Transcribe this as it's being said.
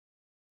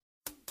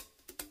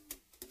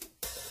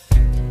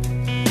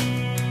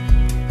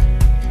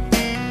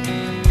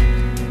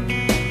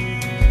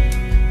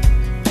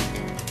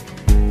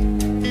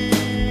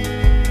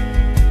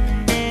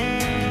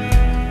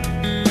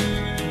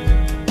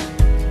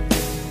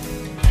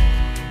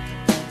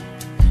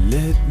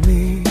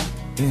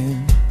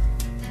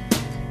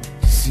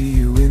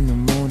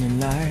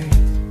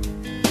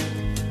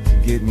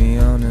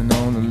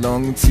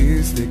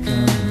days they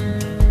come.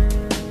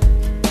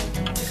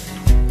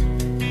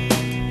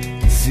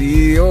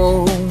 See,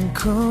 oh,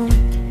 come,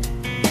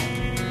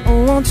 I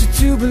want you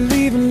to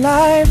believe in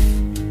life,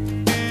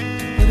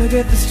 but I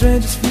get the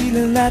strangest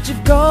feeling that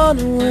you've gone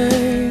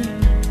away.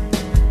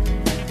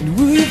 And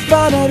will you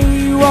find out who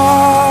you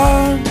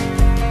are?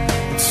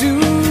 Too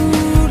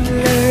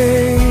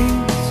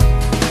late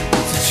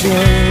to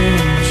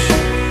change.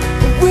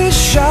 I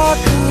wish I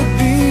could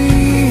be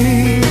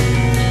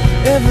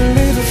every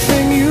little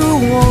thing you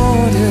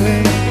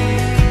wanted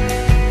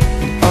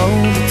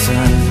all the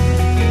time.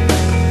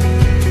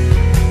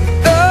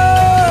 Oh,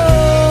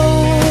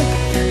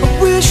 I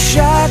wish I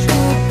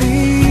could be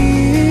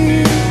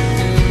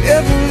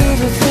every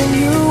little thing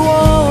you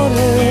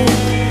wanted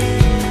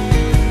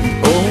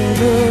all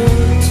the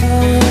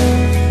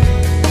time.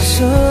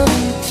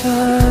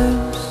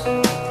 Sometimes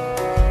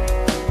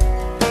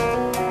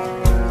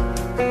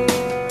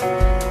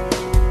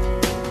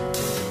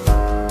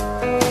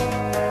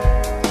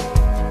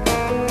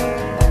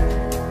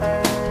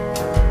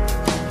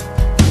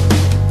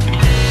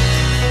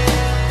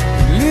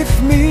lift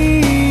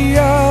me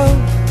up,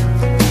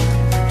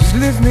 just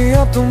lift me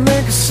up, don't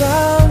make a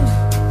sound.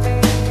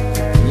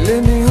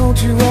 Let me hold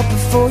you up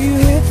before you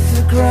hit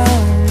the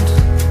ground.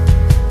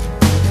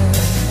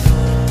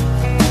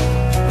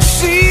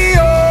 See,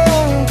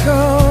 oh,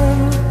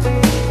 come,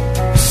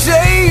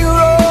 say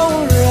you're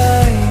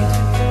alright,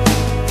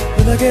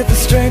 but I get the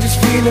strangest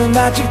feeling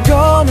that you've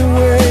gone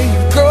away,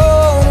 you've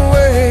gone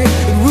away.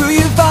 And will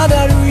you find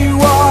out who you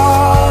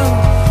are?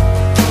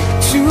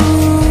 Too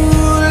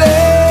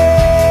late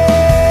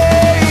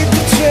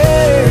to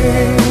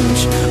change.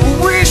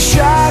 Wish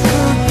I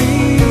could be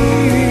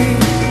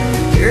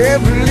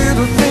every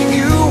little thing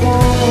you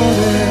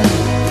wanted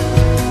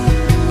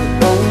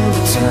all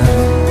the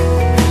time.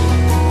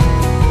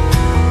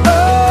 Oh,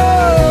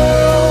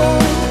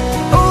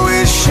 I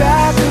wish I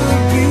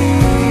could be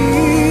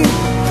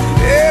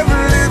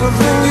every little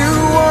thing you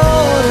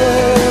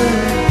wanted,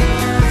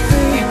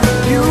 thing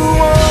you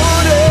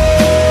wanted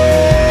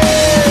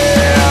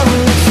all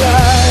the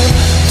time.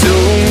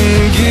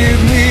 Don't give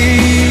me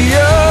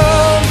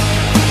up,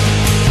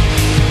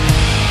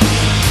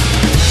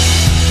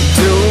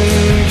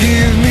 don't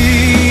give me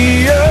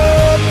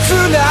up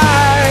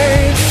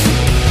tonight,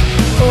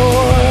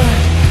 or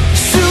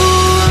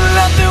soon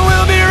nothing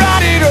will be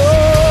right. Oh,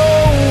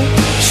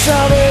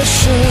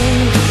 salvation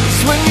is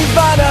when you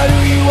find out who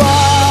you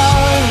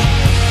are.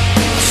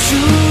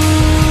 Too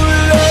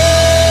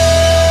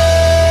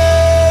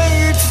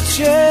late to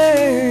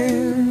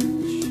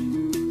change,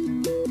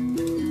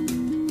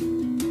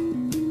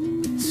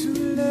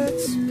 too late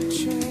to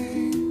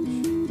change.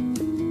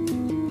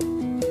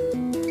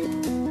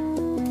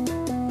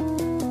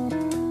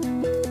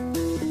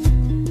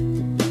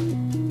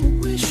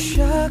 Wish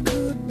I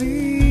could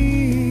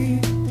be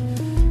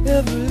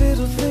every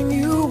little thing you